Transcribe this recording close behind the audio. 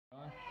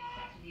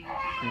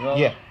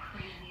Yeah.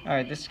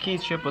 Alright, this is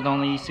Keith Tripp with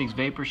Only E6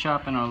 Vapor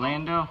Shop in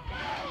Orlando.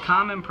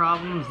 Common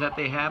problems that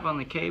they have on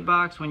the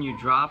K-Box when you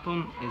drop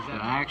them is that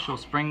an actual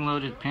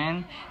spring-loaded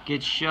pin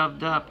gets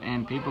shoved up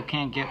and people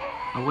can't get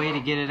a way to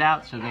get it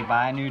out, so they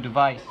buy a new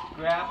device.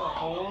 Grab a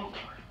hold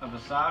of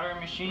a soldering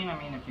machine.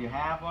 I mean, if you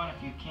have one,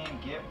 if you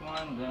can't get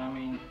one, then I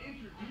mean,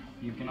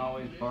 you can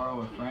always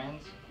borrow a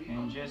friend's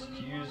and just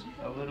use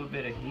a little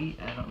bit of heat.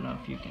 I don't know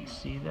if you can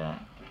see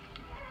that.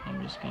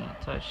 I'm just gonna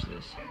touch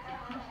this.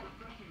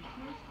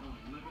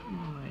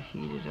 I'm gonna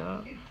heat it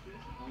up,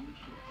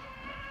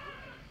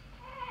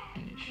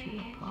 and it should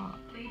pop.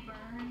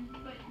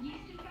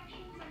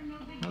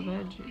 How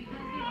bad you? There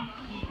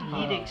we go.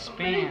 Heat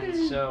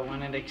expands, so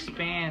when it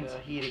expands, the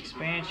heat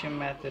expansion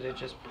method, it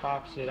just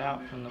pops it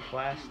out from the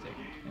plastic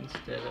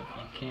instead of,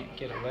 you can't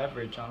get a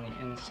leverage on the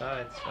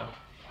inside. So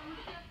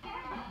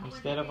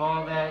instead of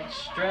all that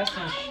stress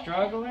and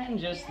struggling,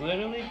 just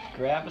literally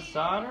grab a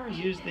solder,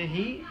 use the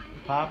heat,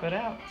 pop it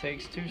out. It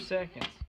takes 2 seconds.